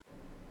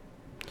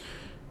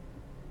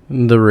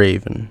The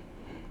Raven.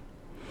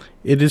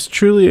 It is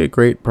truly a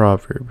great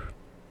proverb,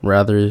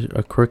 rather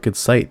a crooked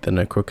sight than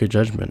a crooked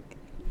judgment.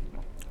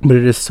 But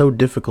it is so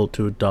difficult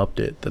to adopt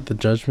it that the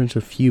judgment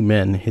of few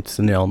men hits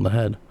the nail on the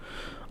head.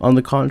 On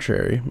the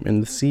contrary, in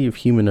the sea of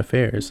human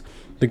affairs,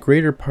 the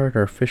greater part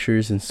are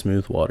fishers in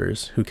smooth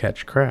waters, who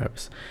catch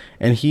crabs,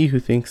 and he who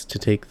thinks to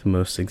take the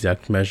most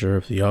exact measure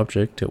of the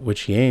object at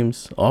which he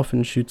aims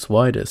often shoots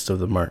widest of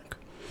the mark.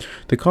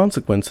 The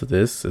consequence of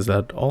this is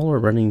that all are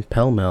running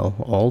pell-mell,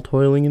 all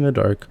toiling in the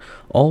dark,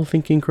 all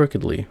thinking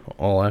crookedly,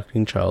 all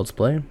acting child's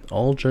play,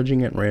 all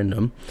judging at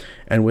random,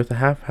 and with a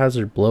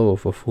haphazard blow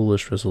of a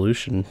foolish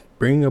resolution,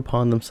 bringing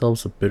upon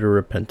themselves a bitter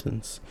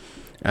repentance,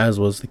 as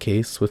was the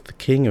case with the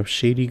King of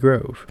Shady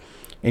Grove.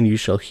 And you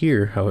shall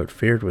hear how it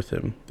fared with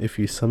him, if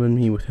you summon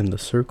me within the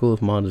circle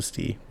of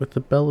modesty, with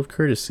the bell of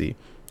courtesy,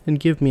 and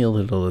give me a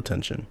little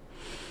attention.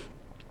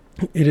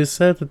 It is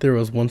said that there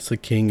was once a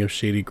king of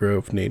Shady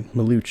Grove named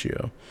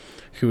Meluccio,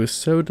 who was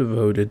so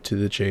devoted to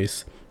the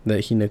chase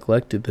that he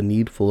neglected the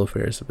needful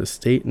affairs of his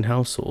state and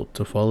household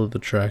to follow the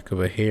track of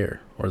a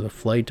hare or the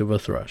flight of a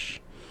thrush.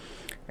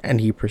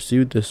 And he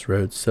pursued this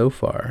road so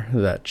far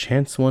that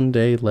chance one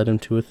day led him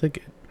to a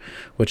thicket,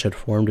 which had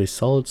formed a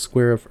solid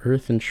square of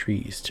earth and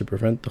trees to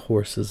prevent the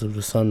horses of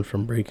the sun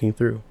from breaking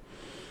through.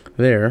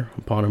 There,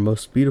 upon a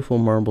most beautiful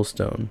marble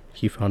stone,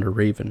 he found a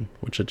raven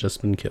which had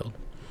just been killed.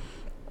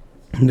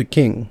 The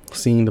king,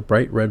 seeing the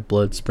bright red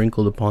blood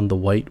sprinkled upon the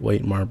white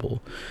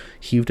marble,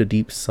 heaved a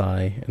deep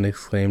sigh, and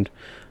exclaimed,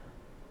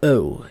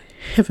 "Oh,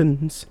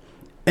 heavens!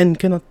 And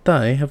cannot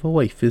I have a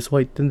wife as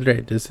white and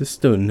red as this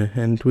stone,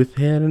 and with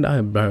hair and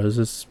eyebrows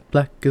as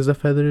black as the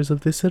feathers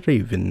of this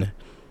raven?"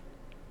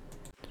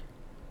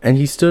 And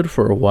he stood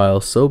for a while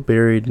so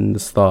buried in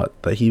this thought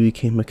that he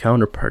became a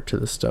counterpart to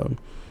the stone,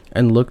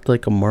 and looked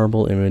like a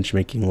marble image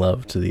making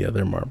love to the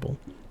other marble.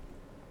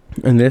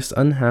 And this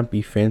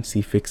unhappy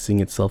fancy fixing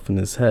itself in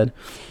his head,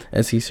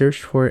 as he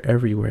searched for it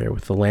everywhere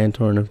with the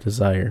lantern of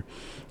desire,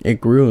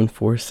 it grew in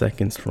 4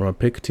 seconds from a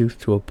picktooth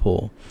to a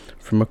pole,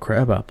 from a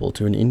crab-apple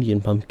to an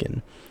Indian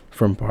pumpkin,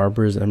 from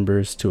barber's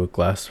embers to a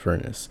glass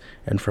furnace,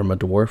 and from a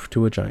dwarf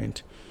to a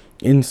giant,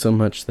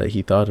 insomuch that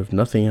he thought of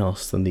nothing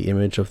else than the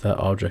image of that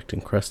object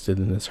encrusted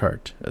in his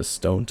heart, as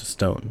stone to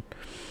stone.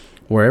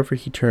 Wherever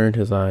he turned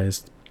his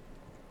eyes,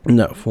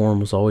 that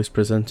form was always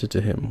presented to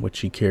him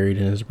which he carried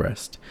in his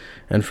breast,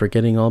 and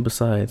forgetting all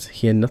besides,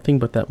 he had nothing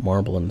but that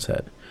marble in his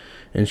head.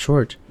 In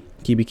short,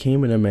 he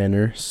became in a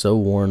manner so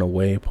worn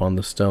away upon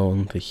the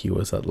stone that he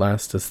was at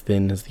last as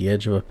thin as the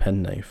edge of a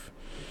penknife.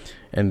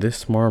 And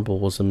this marble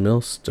was a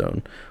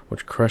millstone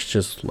which crushed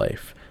his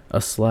life,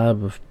 a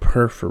slab of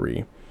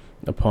porphyry,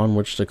 upon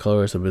which the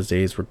colors of his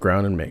days were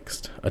ground and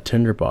mixed, a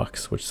tinder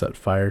box which set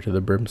fire to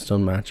the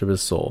brimstone match of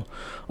his soul,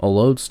 a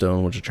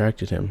lodestone which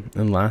attracted him,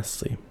 and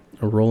lastly,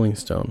 a rolling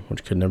stone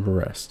which could never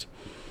rest.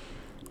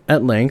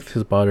 At length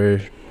his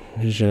brother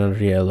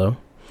Gennariello,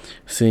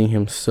 seeing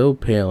him so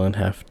pale and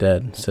half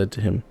dead, said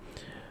to him,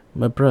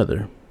 "My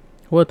brother,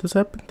 what has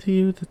happened to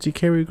you that you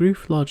carry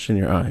grief lodged in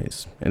your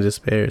eyes, and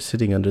despair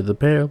sitting under the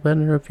pale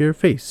banner of your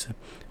face?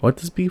 What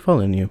has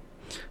befallen you?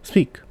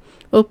 Speak,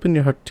 open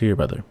your heart to your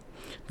brother.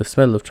 The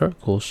smell of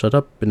charcoal shut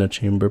up in a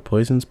chamber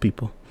poisons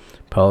people.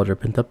 Powder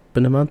pent up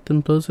in a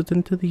mountain blows it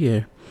into the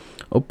air.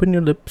 Open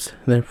your lips,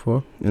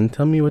 therefore, and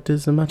tell me what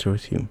is the matter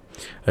with you.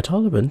 At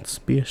all events,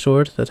 be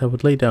assured that I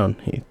would lay down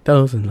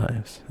 1,000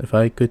 lives, if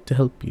I could to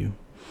help you."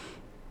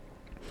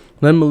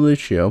 Then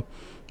Meluccio,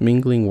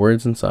 mingling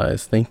words and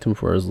sighs, thanked him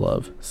for his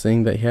love,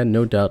 saying that he had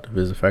no doubt of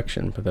his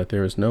affection, but that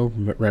there was no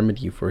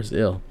remedy for his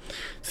ill,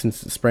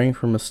 since it sprang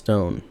from a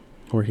stone,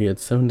 where he had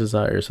sown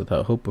desires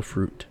without hope of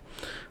fruit,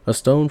 a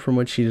stone from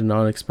which he did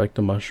not expect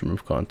a mushroom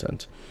of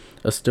content,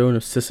 a stone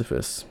of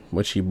Sisyphus,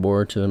 which he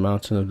bore to the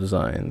mountain of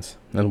designs,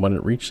 and when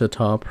it reached the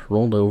top,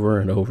 rolled over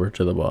and over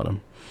to the bottom.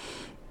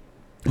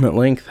 At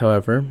length,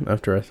 however,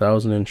 after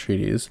 1,000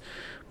 entreaties,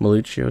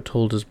 Meluccio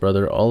told his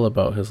brother all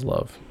about his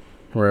love,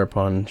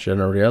 whereupon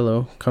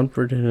Gennariello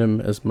comforted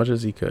him as much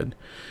as he could,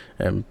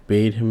 and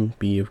bade him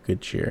be of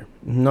good cheer,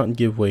 and not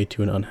give way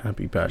to an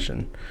unhappy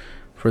passion.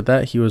 For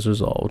that he was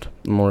resolved,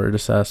 in order to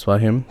satisfy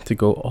him, to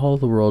go all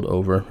the world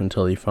over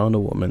until he found a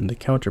woman the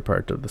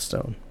counterpart of the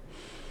stone.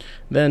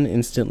 Then,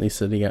 instantly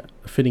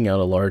fitting out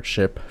a large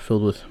ship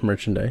filled with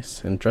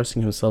merchandise, and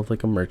dressing himself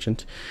like a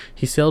merchant,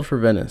 he sailed for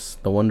Venice,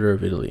 the wonder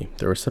of Italy,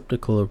 the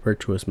receptacle of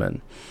virtuous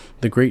men,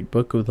 the great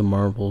book of the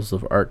marvels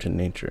of art and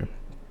nature.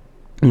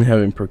 And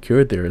having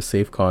procured there a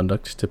safe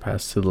conduct to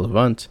pass to the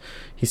Levant,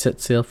 he set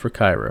sail for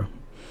Cairo.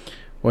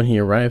 When he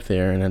arrived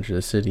there and entered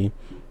the city,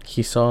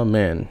 he saw a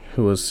man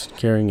who was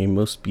carrying a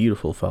most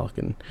beautiful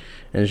falcon,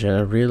 and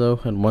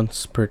Gennariello at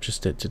once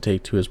purchased it to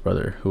take to his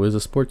brother, who was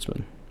a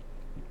sportsman.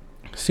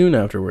 Soon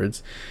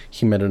afterwards,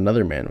 he met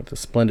another man with a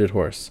splendid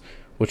horse,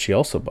 which he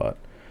also bought,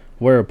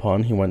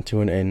 whereupon he went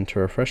to an inn to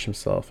refresh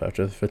himself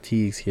after the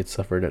fatigues he had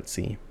suffered at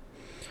sea.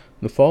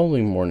 The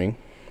following morning,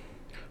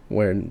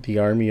 when the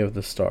army of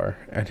the Star,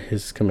 at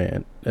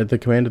the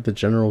command of the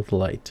General of the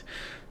Light,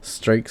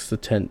 strikes the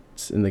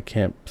tents in the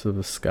camps of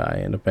the sky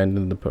and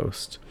abandon the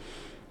post,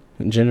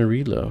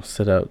 Gennarello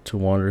set out to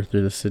wander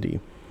through the city,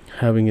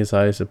 having his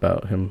eyes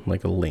about him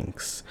like a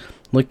lynx,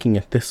 looking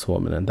at this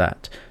woman and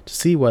that, to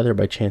see whether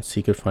by chance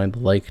he could find the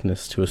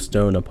likeness to a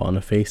stone upon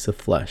a face of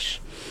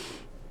flesh.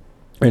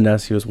 And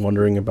as he was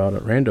wandering about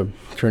at random,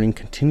 turning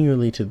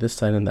continually to this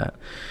side and that,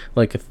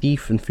 like a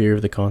thief in fear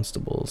of the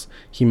constables,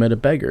 he met a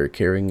beggar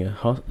carrying a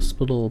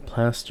hospital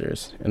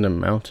plasters and a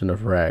mountain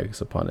of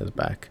rags upon his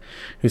back,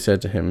 who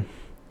said to him,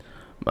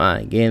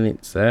 "My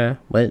gannet, sir,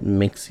 what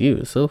makes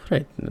you so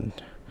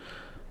frightened?"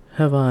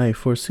 "Have I,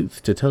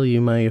 forsooth, to tell you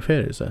my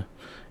affairs?"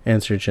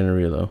 answered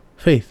Gennarello.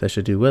 "Faith, I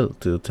should do well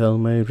to tell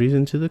my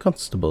reason to the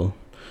constable."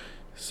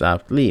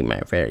 "Softly, my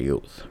fair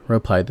youth,"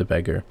 replied the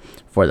beggar,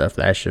 "for the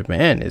flesh of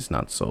man is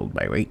not sold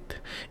by weight.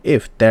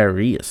 If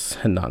Darius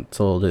had not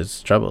sold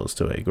his troubles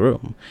to a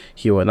groom,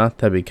 he would not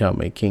have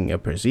become a king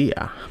of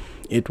Persia.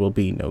 It will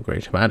be no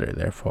great matter,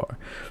 therefore,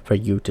 for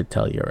you to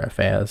tell your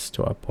affairs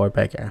to a poor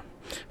beggar,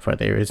 for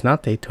there is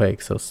not a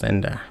twig so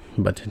slender,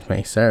 but it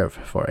may serve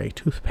for a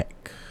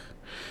toothpick."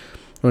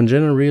 When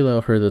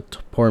Gennarello heard the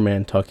poor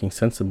man talking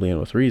sensibly and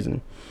with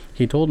reason,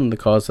 he told him the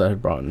cause that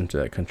had brought him to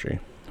that country.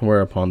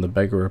 Whereupon the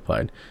beggar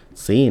replied,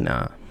 "See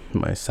now,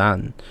 my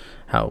son,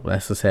 how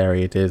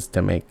necessary it is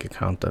to make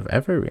account of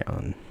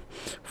everyone.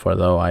 For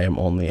though I am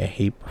only a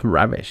heap of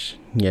rubbish,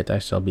 yet I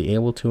shall be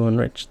able to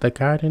enrich the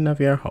garden of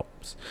your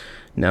hopes.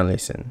 Now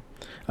listen,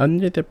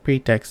 under the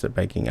pretext of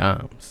begging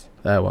alms,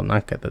 I will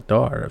knock at the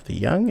door of the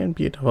young and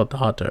beautiful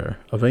daughter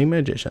of a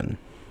magician.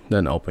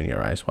 Then open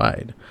your eyes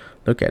wide,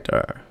 look at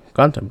her,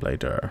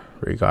 contemplate her,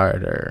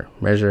 regard her,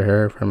 measure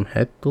her from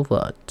head to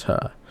foot,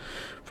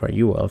 for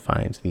you will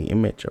find the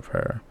image of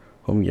her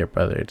whom your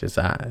brother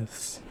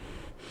desires."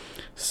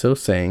 So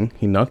saying,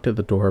 he knocked at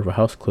the door of a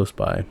house close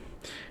by,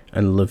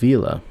 and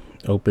Livilla,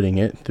 opening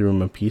it, threw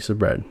him a piece of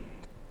bread.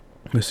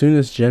 As soon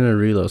as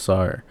Gennarello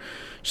saw her,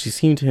 she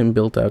seemed to him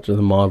built after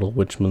the model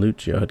which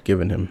Milluccio had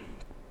given him.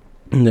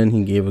 And then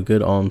he gave a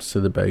good alms to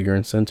the beggar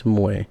and sent him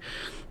away,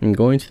 and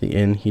going to the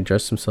inn, he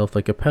dressed himself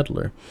like a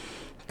peddler,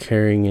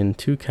 carrying in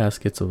 2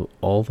 caskets of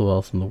all the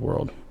wealth in the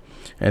world.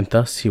 And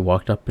thus he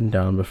walked up and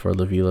down before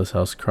Livilla's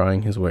house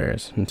crying his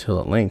wares, until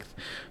at length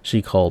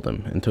she called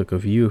him, and took a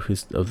view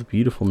of the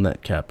beautiful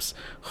net caps,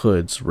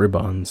 hoods,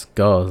 ribbons,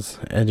 gauze,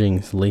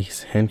 edgings,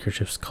 lace,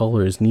 handkerchiefs,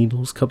 collars,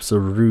 needles, cups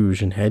of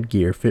rouge, and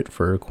headgear fit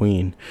for a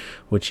queen,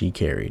 which he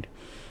carried.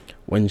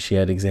 When she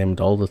had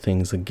examined all the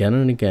things again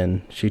and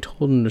again, she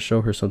told him to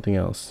show her something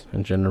else,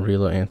 and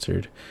Gennarello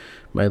answered,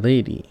 "My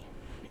lady,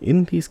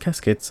 in these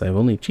caskets I have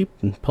only cheap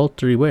and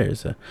paltry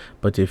wares,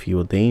 but if you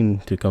will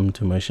deign to come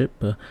to my ship,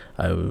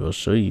 I will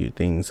show you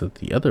things of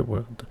the other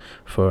world,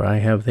 for I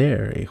have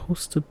there a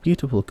host of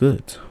beautiful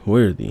goods,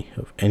 worthy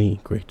of any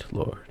great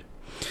lord."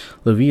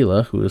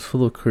 Livilla, who was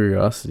full of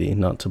curiosity,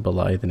 not to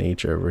belie the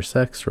nature of her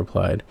sex,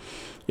 replied,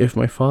 "If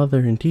my father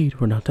indeed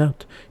were not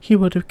out, he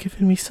would have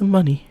given me some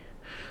money."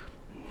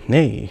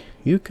 "Nay,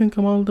 you can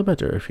come all the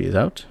better if he is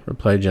out,"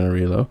 replied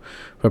Gennarello,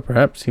 "for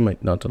perhaps he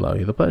might not allow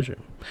you the pleasure.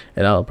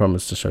 And I'll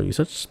promise to show you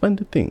such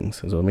splendid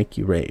things as will make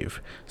you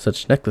rave,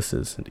 such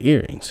necklaces and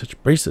earrings,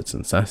 such bracelets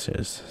and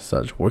sashes,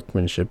 such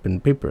workmanship in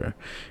paper.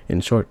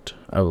 In short,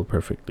 I will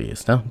perfectly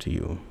astound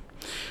you."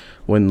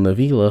 When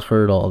Livilla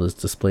heard all this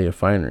display of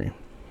finery,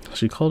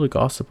 she called a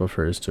gossip of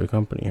hers to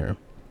accompany her,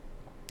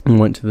 and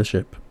went to the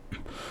ship.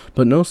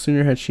 But no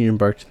sooner had she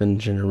embarked than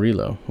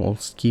Gennarello,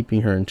 whilst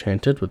keeping her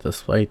enchanted with the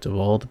sight of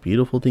all the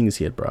beautiful things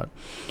he had brought,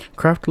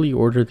 craftily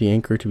ordered the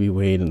anchor to be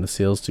weighed and the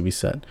sails to be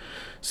set,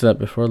 so that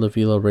before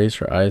Livilla raised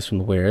her eyes from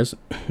the wares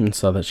and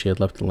saw that she had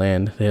left the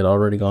land, they had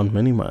already gone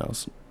many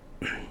miles.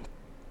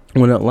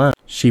 When at last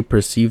she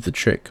perceived the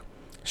trick,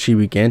 she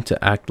began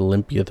to act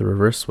Olympia the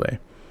reverse way.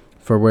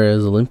 For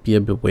whereas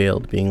Olympia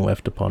bewailed being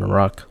left upon a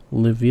rock,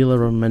 Livilla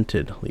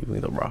lamented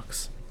leaving the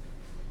rocks.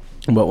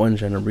 But when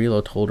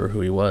Gennarello told her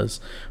who he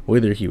was,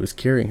 whither he was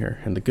carrying her,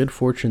 and the good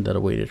fortune that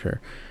awaited her,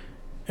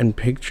 and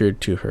pictured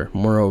to her,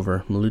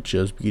 moreover,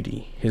 Milluccio's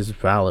beauty, his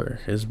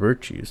valor, his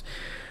virtues,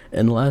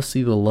 and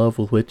lastly the love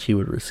with which he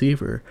would receive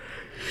her,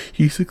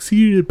 he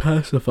succeeded in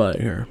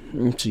pacifying her,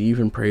 and she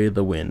even prayed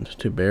the wind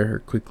to bear her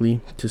quickly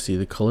to see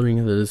the coloring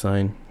of the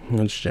design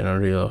which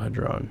Gennarello had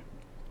drawn.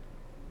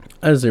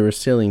 As they were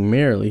sailing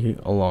merrily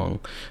along,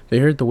 they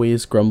heard the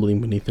waves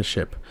grumbling beneath the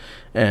ship,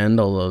 and,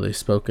 although they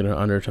spoke in an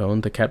undertone,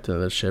 the captain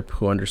of the ship,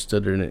 who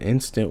understood in an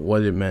instant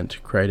what it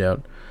meant, cried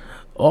out,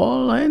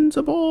 "All hands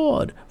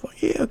aboard, for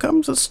here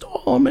comes a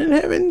storm, and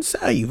heaven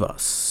save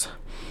us!"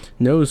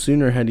 No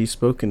sooner had he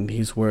spoken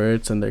these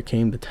words than there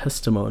came the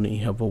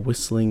testimony of a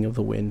whistling of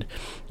the wind,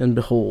 and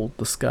behold,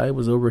 the sky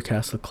was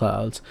overcast with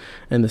clouds,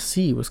 and the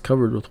sea was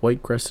covered with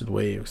white-crested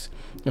waves,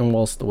 and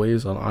whilst the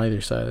waves on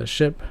either side of the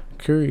ship,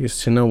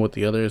 curious to know what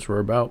the others were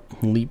about,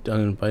 leaped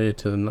uninvited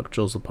to the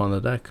nuptials upon the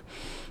deck.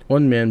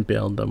 One man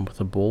bailed them with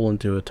a bowl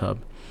into a tub,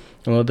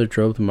 another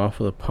drove them off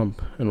with a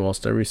pump, and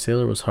whilst every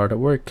sailor was hard at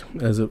work,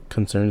 as it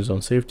concerned his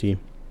own safety,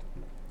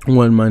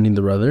 one minding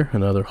the rudder,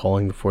 another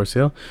hauling the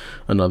foresail,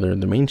 another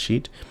the main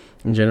sheet,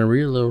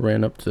 Gennarello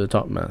ran up to the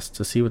topmast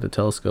to see with the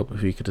telescope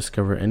if he could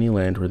discover any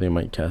land where they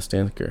might cast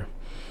anchor.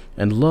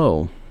 And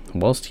lo,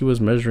 Whilst he was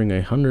measuring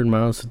 100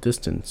 miles of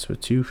distance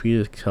with 2 feet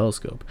of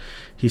telescope,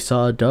 he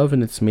saw a dove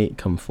and its mate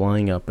come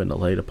flying up and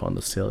alight upon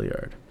the sail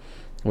yard.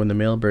 When the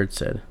male bird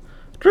said,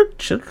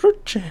 "Ruche,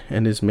 ruche,"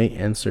 and his mate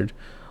answered,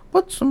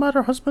 "What's the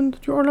matter, husband,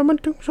 that you are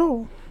lamenting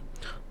so?"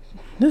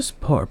 "This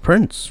poor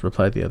prince,"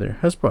 replied the other,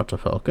 "has brought a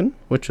falcon,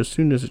 which as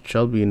soon as it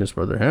shall be in his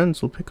brother's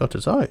hands will pick out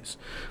his eyes.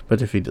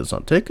 But if he does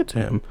not take it to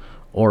him,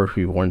 or if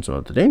he warns him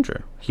of the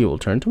danger, he will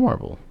turn to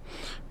marble."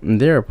 And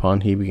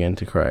thereupon he began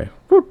to cry,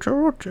 "Ruche,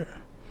 ruche."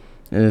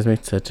 And his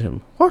mate said to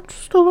him, "What,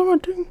 still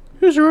lamenting?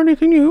 Is there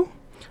anything new?"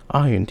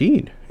 "Aye,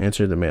 indeed,"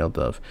 answered the male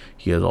dove.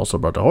 "He has also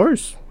brought a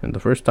horse, and the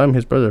first time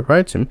his brother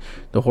rides him,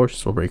 the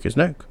horse will break his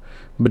neck.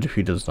 But if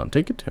he does not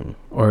take it to him,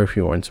 or if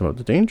he warns him of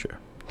the danger,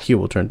 he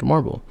will turn to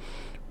marble."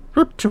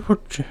 "Ruche,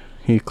 ruche,"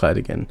 he cried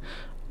again.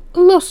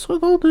 "Alas,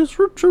 with all this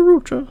ruche,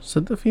 ruche,"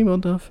 said the female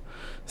dove.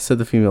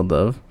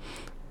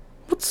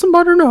 "What's the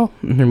matter now?"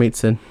 And her mate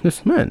said,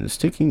 "This man is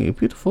taking a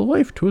beautiful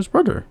wife to his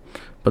brother.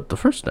 But the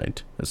first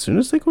night, as soon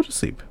as they go to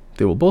sleep,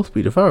 they will both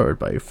be devoured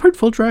by a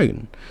frightful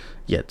dragon.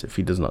 Yet if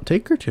he does not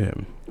take her to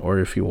him, or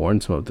if he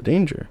warns him of the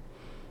danger,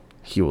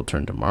 he will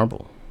turn to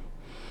marble."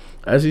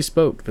 As he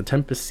spoke, the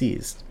tempest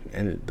ceased,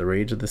 and the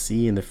rage of the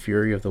sea and the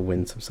fury of the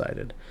wind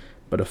subsided.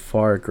 But a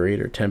far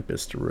greater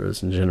tempest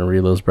arose in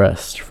Genarilo's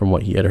breast from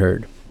what he had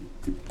heard.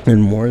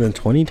 And more than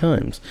 20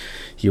 times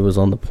he was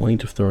on the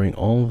point of throwing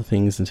all the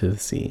things into the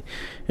sea,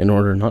 in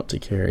order not to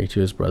carry to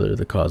his brother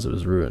the cause of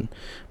his ruin.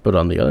 But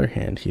on the other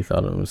hand, he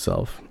thought of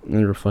himself,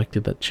 and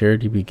reflected that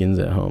charity begins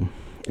at home,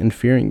 and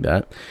fearing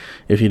that,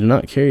 if he did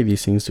not carry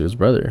these things to his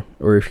brother,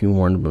 or if he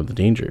warned him of the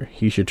danger,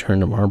 he should turn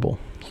to marble,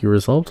 he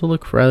resolved to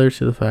look rather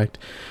to the fact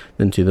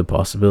than to the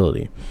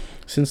possibility,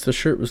 since the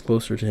shirt was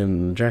closer to him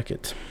than the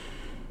jacket.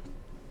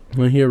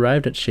 When he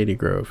arrived at Shady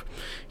Grove,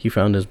 he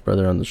found his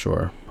brother on the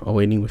shore,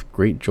 awaiting with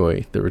great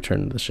joy the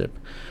return of the ship,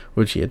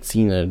 which he had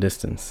seen at a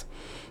distance.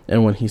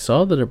 And when he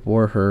saw that it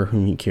bore her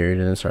whom he carried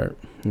in his heart,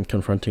 and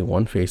confronting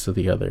one face of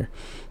the other,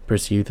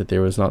 perceived that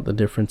there was not the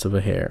difference of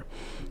a hair,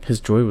 his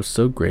joy was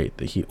so great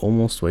that he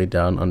almost weighed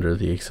down under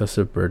the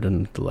excessive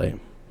burden of delight.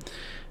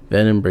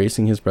 Then,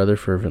 embracing his brother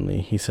fervently,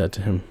 he said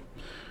to him,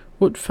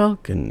 What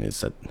falcon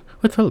is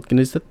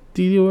that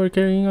you are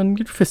carrying on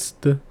your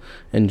fist?"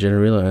 And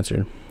Genarilo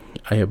answered,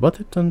 "I have bought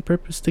it on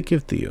purpose to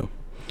give to you."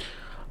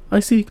 "I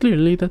see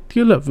clearly that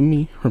you love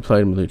me,"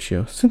 replied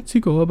Milluccio, "since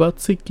you go about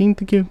seeking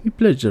to give me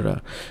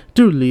pleasure.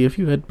 Truly, if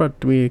you had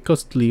brought me a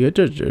costly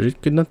treasure,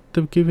 it could not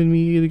have given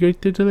me a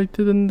greater delight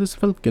than this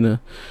falcon."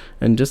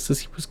 And just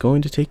as he was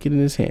going to take it in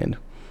his hand,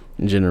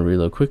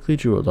 Genarilo quickly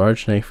drew a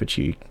large knife which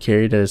he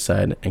carried at his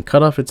side, and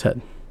cut off its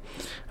head.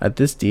 At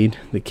this deed,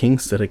 the king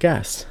stood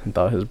aghast, and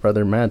thought his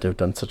brother mad to have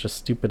done such a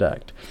stupid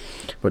act.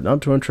 But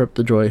not to interrupt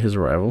the joy of his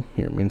arrival,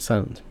 he remained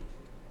silent.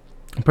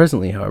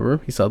 Presently, however,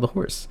 he saw the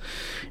horse,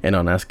 and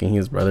on asking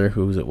his brother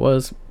whose it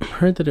was,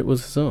 heard that it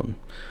was his own.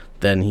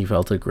 Then he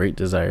felt a great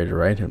desire to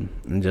ride him,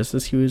 and just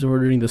as he was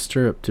ordering the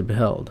stirrup to be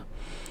held,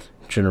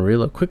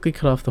 Genarilo quickly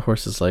cut off the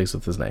horse's legs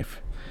with his knife.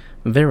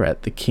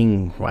 Thereat the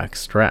king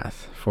waxed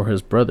wrath, for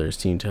his brother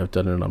seemed to have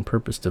done it on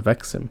purpose to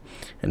vex him,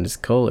 and his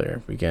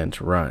choler began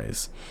to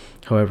rise.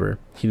 However,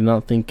 he did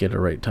not think it a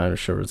right time to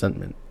show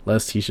resentment,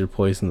 lest he should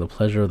poison the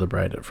pleasure of the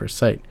bride at first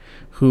sight,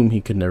 whom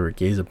he could never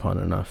gaze upon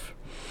enough.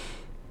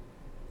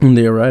 When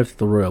they arrived at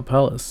the royal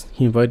palace,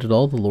 he invited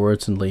all the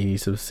lords and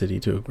ladies of the city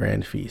to a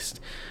grand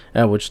feast,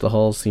 at which the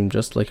hall seemed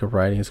just like a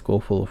riding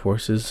school full of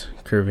horses,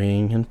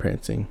 curvying and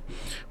prancing,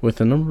 with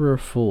a number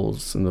of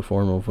fools in the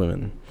form of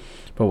women.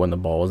 But when the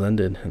ball was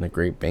ended, and the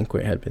great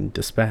banquet had been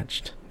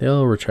dispatched, they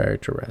all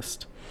retired to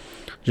rest.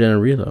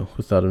 Genarilo,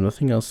 who thought of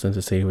nothing else than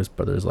to save his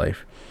brother's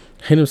life,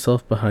 hid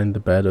himself behind the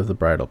bed of the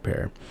bridal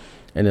pair,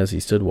 and as he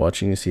stood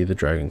watching to see the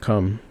dragon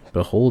come,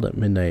 behold, at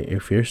midnight a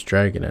fierce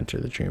dragon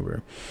entered the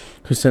chamber,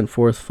 who sent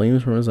forth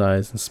flames from his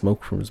eyes and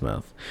smoke from his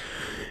mouth,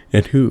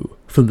 and who,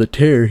 from the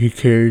terror he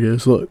carried in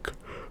his look,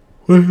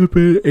 would have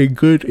been a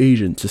good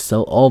agent to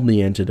sell all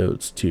the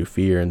antidotes to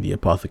fear in the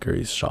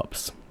apothecaries'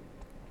 shops.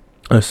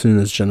 As soon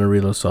as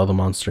Genarilo saw the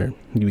monster,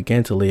 he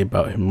began to lay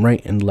about him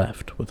right and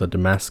left with a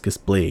Damascus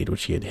blade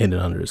which he had hidden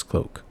under his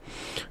cloak,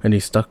 and he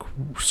struck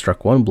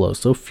one blow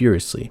so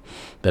furiously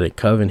that it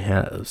cut in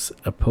halves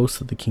a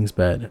post of the king's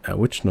bed, at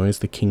which noise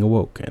the king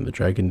awoke and the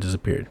dragon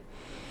disappeared.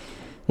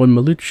 When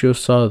Milluccio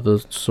saw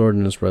the sword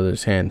in his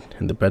brother's hand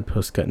and the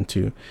bedpost cut in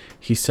two,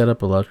 he set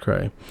up a loud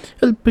cry,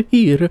 "Help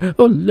here!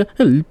 Hola,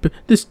 help!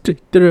 This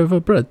traitor of a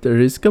brother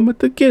is come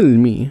to kill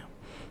me!"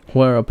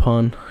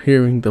 Whereupon,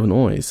 hearing the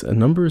noise, a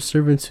number of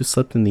servants who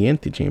slept in the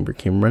antechamber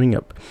came running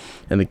up,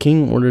 and the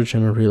king ordered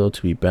Genarilo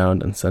to be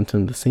bound and sent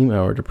him the same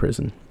hour to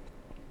prison.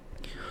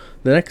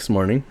 The next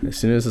morning, as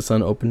soon as the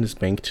sun opened his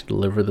bank to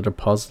deliver the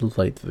deposit of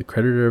light to the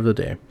creditor of the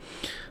day,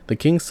 the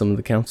king summoned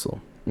the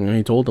council, and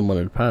he told them what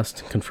had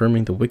passed,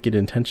 confirming the wicked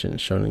intention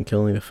shown in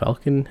killing the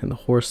falcon and the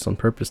horse on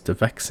purpose to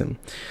vex him.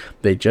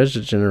 They judged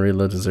that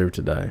Genarilo deserved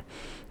to die.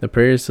 The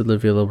prayers of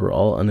Livilla were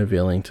all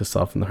unavailing to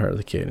soften the heart of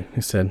the kid,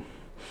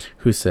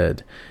 who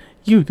said,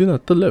 You do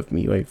not love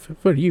me, wife,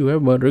 for you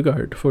have more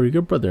regard for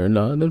your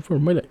brother-in-law than for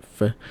my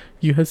life.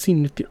 You have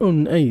seen with your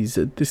own eyes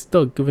this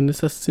dog of an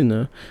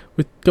assassin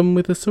would come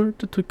with a sword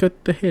to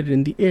cut the hair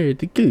in the air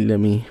to kill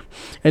me.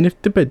 And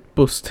if the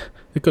bedpost,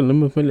 the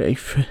column of my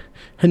life,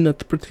 had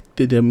not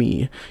protected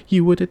me,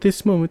 you would at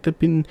this moment have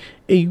been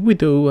a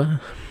widow.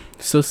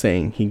 So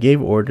saying, he gave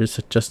orders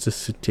that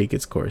justice should take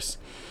its course.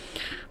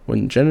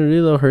 When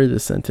Generillo heard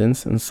this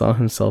sentence, and saw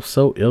himself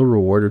so ill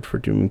rewarded for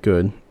doing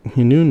good,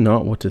 he knew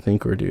not what to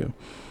think or do.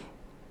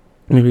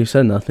 If he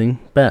said nothing,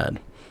 bad.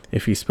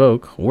 If he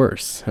spoke,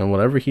 worse, and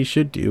whatever he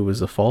should do was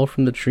to fall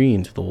from the tree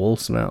into the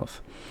wolf's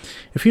mouth.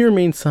 If he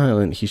remained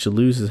silent, he should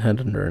lose his head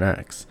under an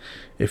axe.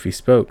 If he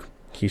spoke,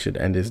 he should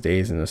end his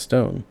days in a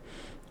stone.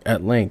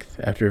 At length,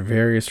 after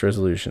various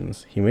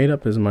resolutions, he made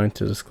up his mind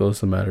to disclose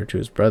the matter to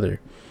his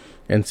brother,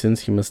 and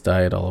since he must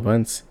die at all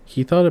events,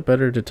 he thought it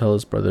better to tell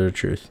his brother the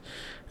truth,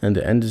 and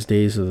to end his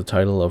days with the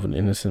title of an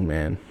innocent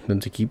man,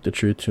 than to keep the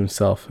truth to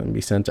himself and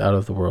be sent out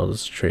of the world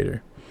as a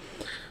traitor.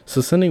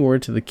 So sending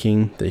word to the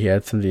king that he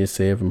had something to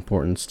say of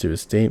importance to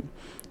his state,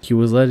 he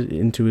was led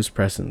into his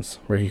presence,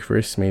 where he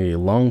first made a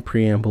long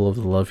preamble of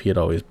the love he had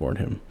always borne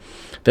him.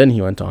 Then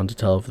he went on to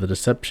tell of the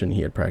deception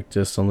he had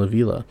practiced on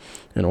Livilla,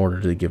 in order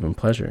to give him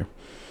pleasure,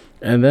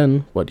 and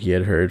then what he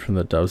had heard from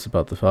the doves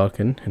about the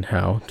falcon, and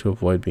how, to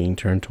avoid being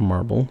turned to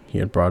marble, he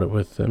had brought it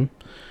with him,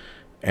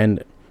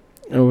 and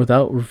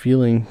without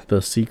revealing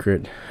the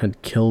secret,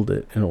 had killed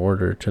it in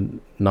order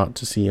not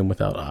to see him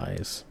without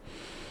eyes.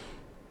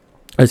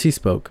 As he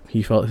spoke,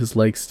 he felt his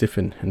legs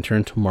stiffen and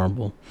turn to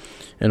marble,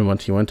 and when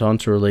he went on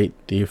to relate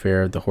the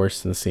affair of the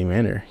horse in the same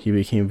manner, he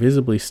became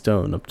visibly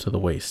stone up to the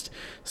waist,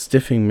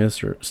 stiffening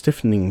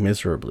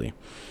miserably,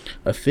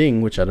 a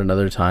thing which at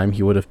another time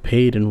he would have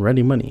paid in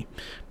ready money,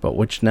 but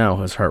which now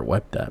his heart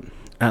wept at.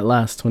 At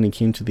last, when he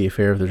came to the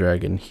affair of the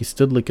dragon, he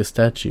stood like a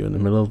statue in the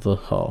middle of the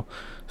hall,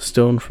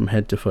 stone from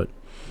head to foot.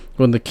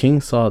 When the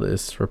king saw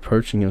this,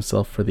 reproaching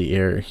himself for the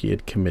error he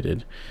had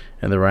committed,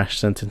 and the rash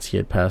sentence he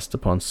had passed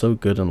upon so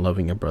good and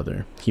loving a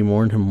brother, he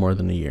mourned him more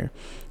than a year,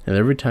 and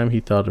every time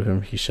he thought of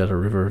him he shed a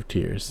river of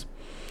tears.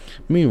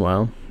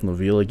 Meanwhile,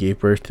 Livilla gave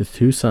birth to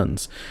 2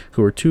 sons,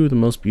 who were 2 of the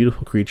most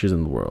beautiful creatures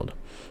in the world.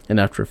 And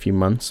after a few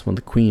months, when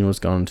the queen was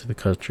gone into the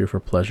country for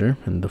pleasure,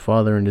 and the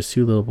father and his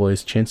 2 little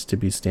boys chanced to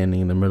be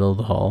standing in the middle of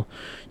the hall,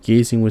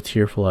 gazing with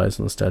tearful eyes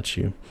on the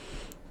statue,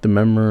 the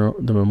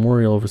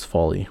memorial of his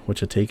folly,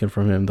 which had taken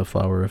from him the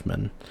flower of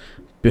men,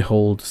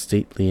 behold, a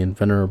stately and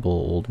venerable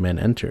old man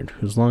entered,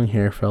 whose long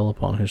hair fell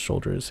upon his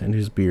shoulders, and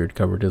whose beard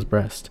covered his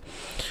breast.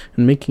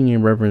 And making a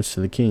reverence to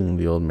the king,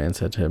 the old man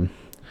said to him,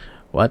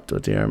 "What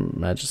would your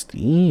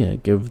majesty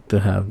give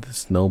to have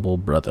this noble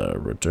brother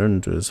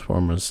return to his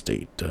former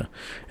state?"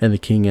 And the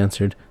king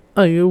answered,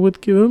 "I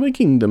would give him a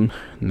kingdom."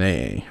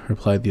 "Nay,"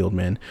 replied the old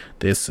man,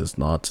 "this is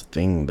not a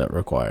thing that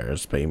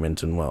requires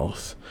payment in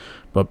wealth,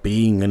 but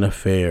being an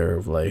affair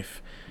of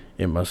life,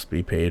 it must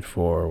be paid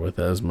for with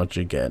as much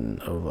again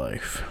of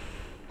life."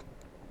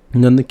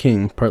 And then the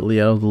king,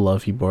 partly out of the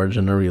love he bore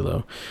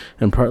Generillo,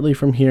 and partly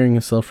from hearing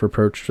himself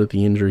reproached with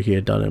the injury he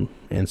had done him,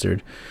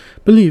 answered,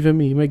 "Believe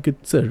me, my good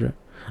sir,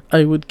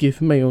 I would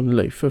give my own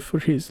life for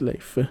his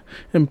life,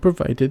 and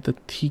provided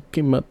that he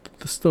came out of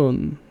the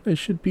stone, I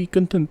should be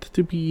content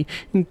to be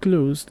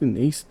enclosed in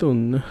a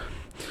stone."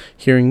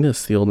 Hearing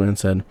this, the old man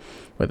said,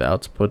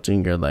 "Without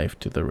putting your life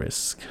to the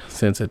risk,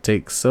 since it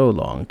takes so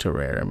long to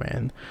rear a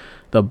man,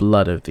 the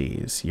blood of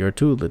these, your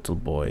 2 little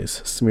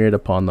boys, smeared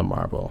upon the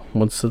marble,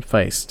 would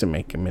suffice to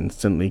make him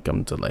instantly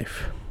come to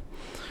life."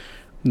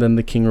 Then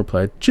the king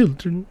replied,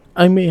 "Children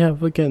I may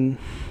have again,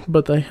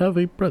 but I have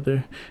a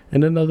brother,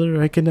 and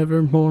another I can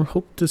never more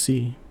hope to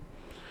see."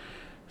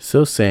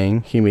 So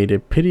saying, he made a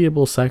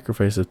pitiable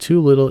sacrifice of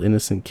 2 little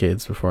innocent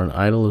kids before an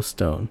idol of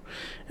stone,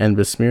 and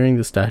besmearing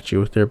the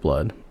statue with their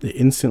blood, it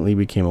instantly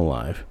became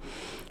alive.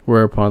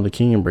 Whereupon the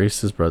king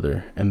embraced his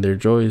brother, and their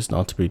joy is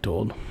not to be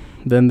told.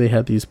 Then they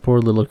had these poor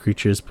little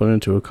creatures put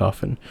into a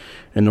coffin,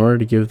 in order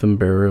to give them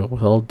burial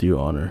with all due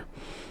honor.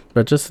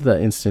 But just at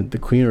that instant the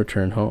queen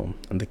returned home,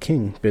 and the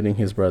king, bidding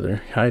his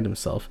brother hide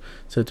himself,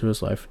 said to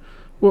his wife,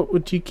 "What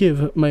would you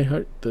give my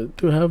heart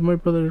to have my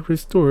brother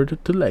restored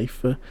to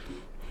life?"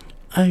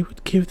 "I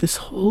would give this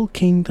whole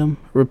kingdom,"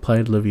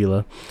 replied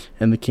Livilla,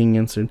 and the king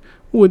answered,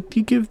 "Would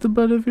you give the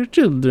blood of your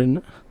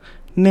children?"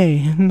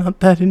 "Nay, not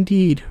that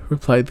indeed,"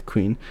 replied the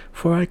queen,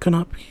 "for I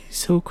cannot be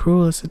so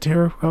cruel as to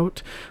tear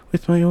out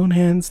with my own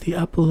hands the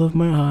apple of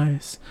my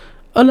eyes."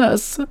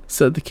 "Alas,"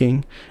 said the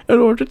king, "in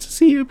order to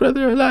see your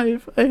brother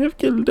alive, I have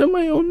killed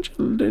my own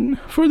children,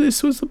 for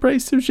this was the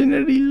price of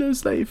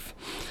Generillo's life."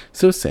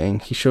 So saying,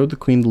 he showed the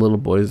queen the little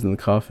boys in the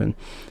coffin,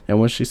 and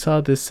when she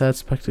saw this sad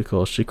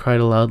spectacle, she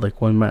cried aloud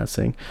like one mad,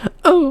 saying,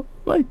 "Oh,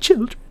 my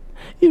children,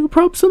 you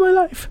props of my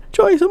life,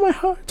 joys of my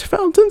heart,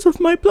 fountains of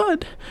my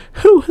blood!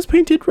 Who has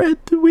painted red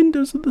the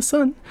windows of the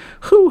sun?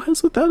 Who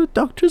has without a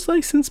doctor's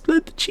license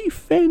bled the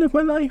chief vein of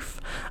my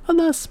life?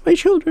 Alas, my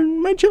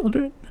children,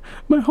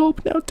 my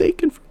hope now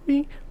taken from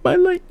me, my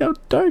light now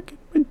darkened,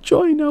 my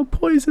joy now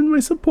poisoned, my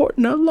support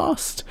now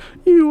lost.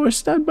 You are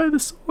stabbed by the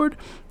sword,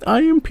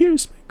 I am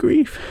pierced by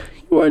grief.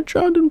 You are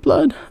drowned in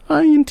blood,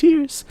 I in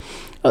tears.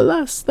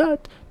 Alas,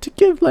 that, to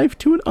give life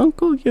to an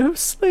uncle, you have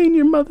slain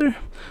your mother.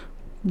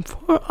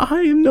 For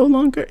I am no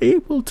longer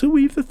able to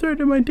weave the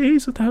thread of my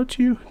days without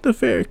you, the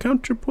fair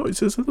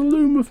counterpoises of the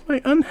loom of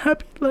my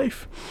unhappy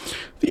life.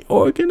 The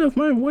organ of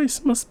my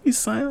voice must be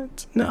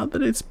silent, now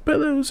that its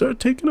billows are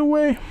taken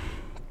away.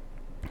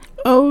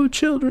 Oh,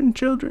 children,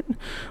 children,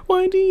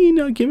 why do ye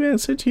not give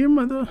answer to your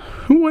mother,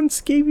 who once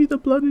gave you the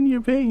blood in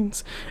your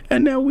veins,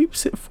 and now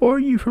weeps it for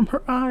you from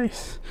her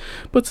eyes?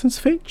 But since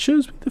fate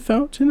shows me the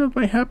fountain of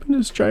my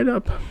happiness dried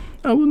up,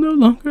 I will no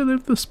longer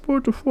live the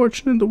sport of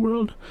fortune in the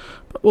world,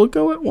 but will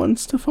go at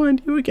once to find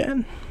you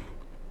again.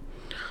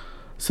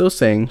 So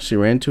saying, she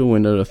ran to a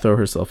window to throw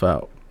herself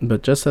out,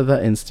 but just at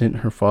that instant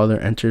her father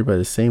entered by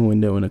the same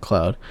window in a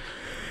cloud.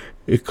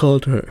 It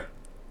called her.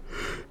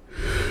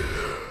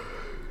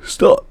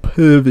 Stop,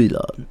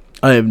 Villain.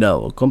 I have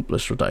now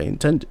accomplished what I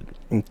intended,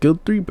 and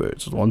killed 3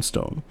 birds with 1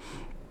 stone.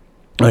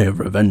 I have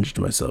revenged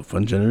myself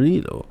on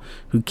Generino,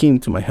 who came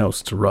to my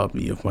house to rob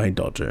me of my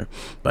daughter,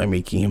 by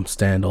making him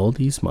stand all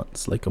these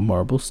months like a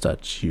marble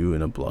statue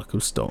in a block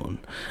of stone.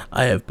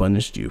 I have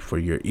punished you for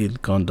your ill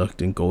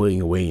conduct in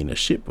going away in a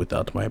ship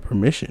without my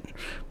permission,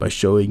 by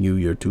showing you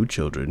your 2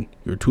 children,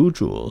 your 2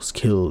 jewels,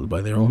 killed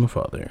by their own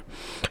father.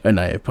 And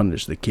I have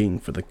punished the king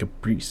for the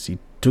caprice he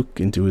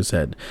took into his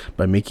head,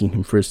 by making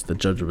him first the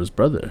judge of his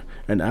brother,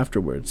 and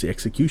afterwards the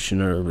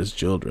executioner of his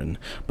children.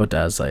 But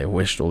as I have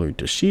wished only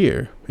to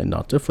shear, and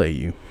not to flay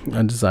you,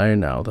 I desire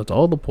now that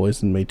all the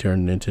poison may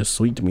turn into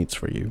sweetmeats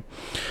for you.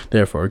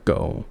 Therefore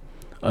go,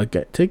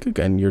 take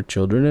again your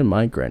children and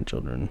my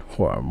grandchildren,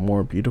 who are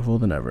more beautiful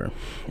than ever,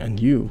 and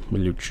you,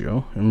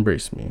 Milluccio,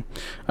 embrace me.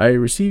 I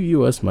receive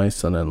you as my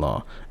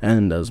son-in-law,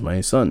 and as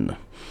my son,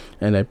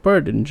 and I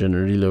pardon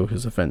Generillo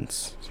his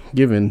offense,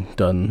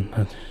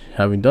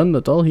 having done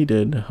that all he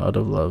did out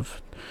of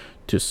love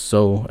to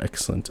so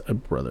excellent a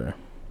brother.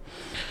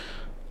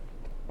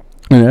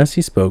 And as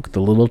he spoke,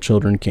 the little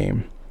children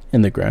came,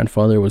 and the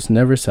grandfather was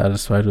never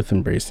satisfied with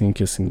embracing and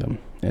kissing them.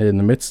 And in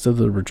the midst of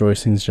the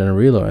rejoicings,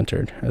 Generillo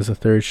entered, as a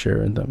third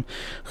sharer in them,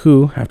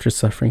 who, after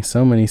suffering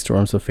so many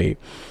storms of fate,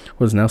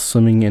 was now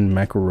swimming in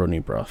macaroni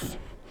broth.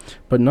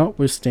 But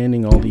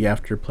notwithstanding all the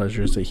after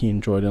pleasures that he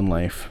enjoyed in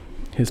life,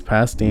 his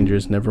past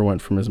dangers never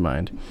went from his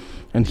mind,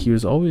 and he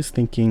was always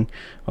thinking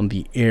on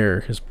the error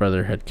his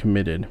brother had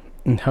committed,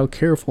 and how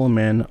careful a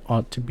man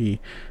ought to be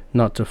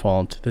not to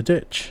fall into the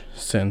ditch,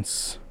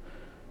 since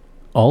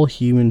all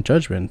human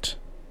judgment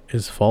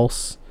is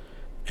false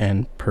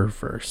and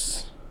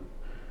perverse.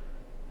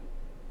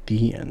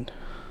 The end.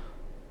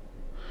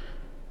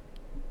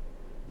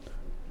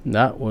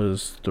 That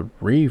was The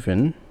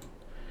Raven.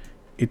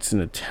 It's an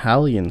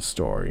Italian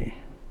story,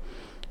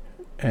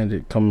 and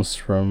it comes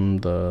from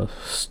the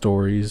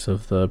stories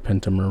of the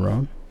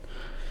Pentamerone.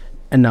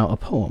 And now a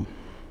poem.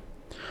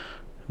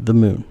 The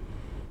Moon.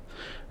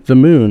 The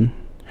moon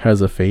has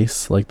a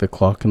face like the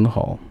clock in the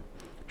hall.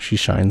 She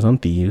shines on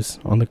thieves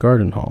on the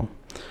garden hall,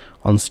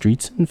 on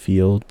streets and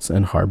fields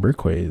and harbor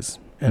quays,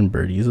 and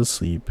birdies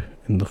asleep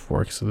in the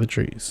forks of the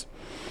trees.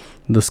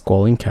 The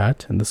squalling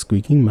cat and the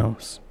squeaking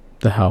mouse,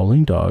 the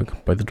howling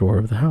dog by the door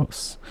of the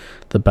house,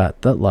 the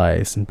bat that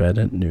lies in bed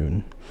at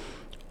noon,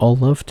 all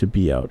love to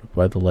be out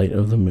by the light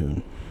of the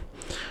moon.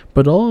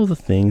 But all of the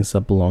things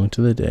that belong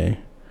to the day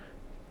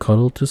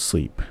cuddle to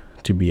sleep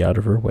to be out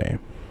of her way,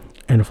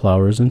 and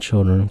flowers and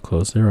children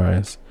close their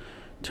eyes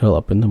till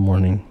up in the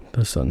morning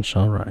the sun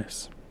shall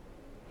rise.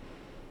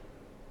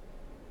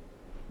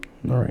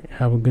 Alright,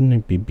 have a good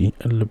night, baby.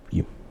 I love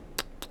you.